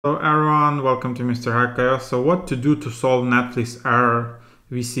Hello everyone, welcome to Mr. Hack. So what to do to solve Netflix error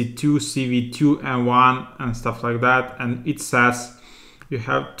VC2, CV2 and 1 and stuff like that, and it says you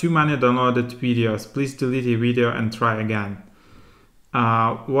have too many downloaded videos, please delete a video and try again.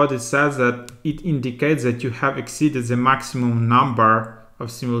 What it says that it indicates that you have exceeded the maximum number of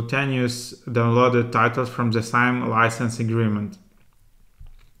simultaneous downloaded titles from the same license agreement.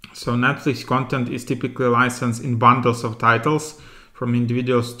 So Netflix content is typically licensed in bundles of titles from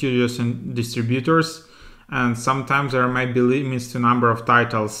individual studios and distributors, and sometimes there may be limits to number of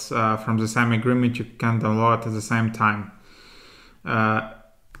titles from the same agreement you can download at the same time.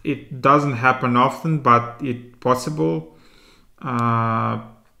 It doesn't happen often, but it's possible. Netflix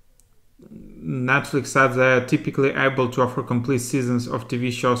said they are typically able to offer complete seasons of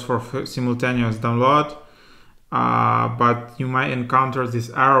TV shows for simultaneous download, but you might encounter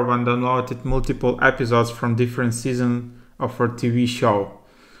this error when downloaded multiple episodes from different seasons of a TV show.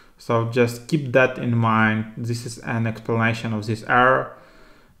 So just keep that in mind. This is an explanation of this error.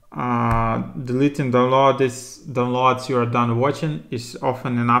 Deleting downloads you are done watching is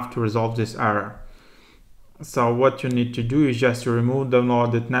often enough to resolve this error. So what you need to do is just to remove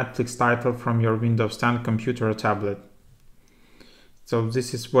downloaded Netflix title from your Windows 10 computer or tablet. So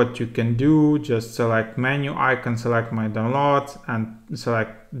this is what you can do. Just select menu icon, select my downloads, and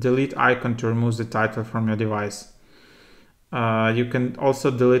select delete icon to remove the title from your device. You can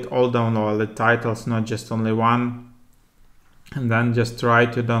also delete all downloaded titles, not just only one, and then just try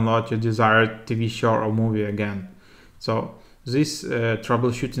to download your desired TV show or movie again. So these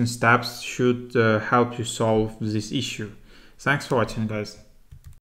troubleshooting steps should help you solve this issue. Thanks for watching, guys.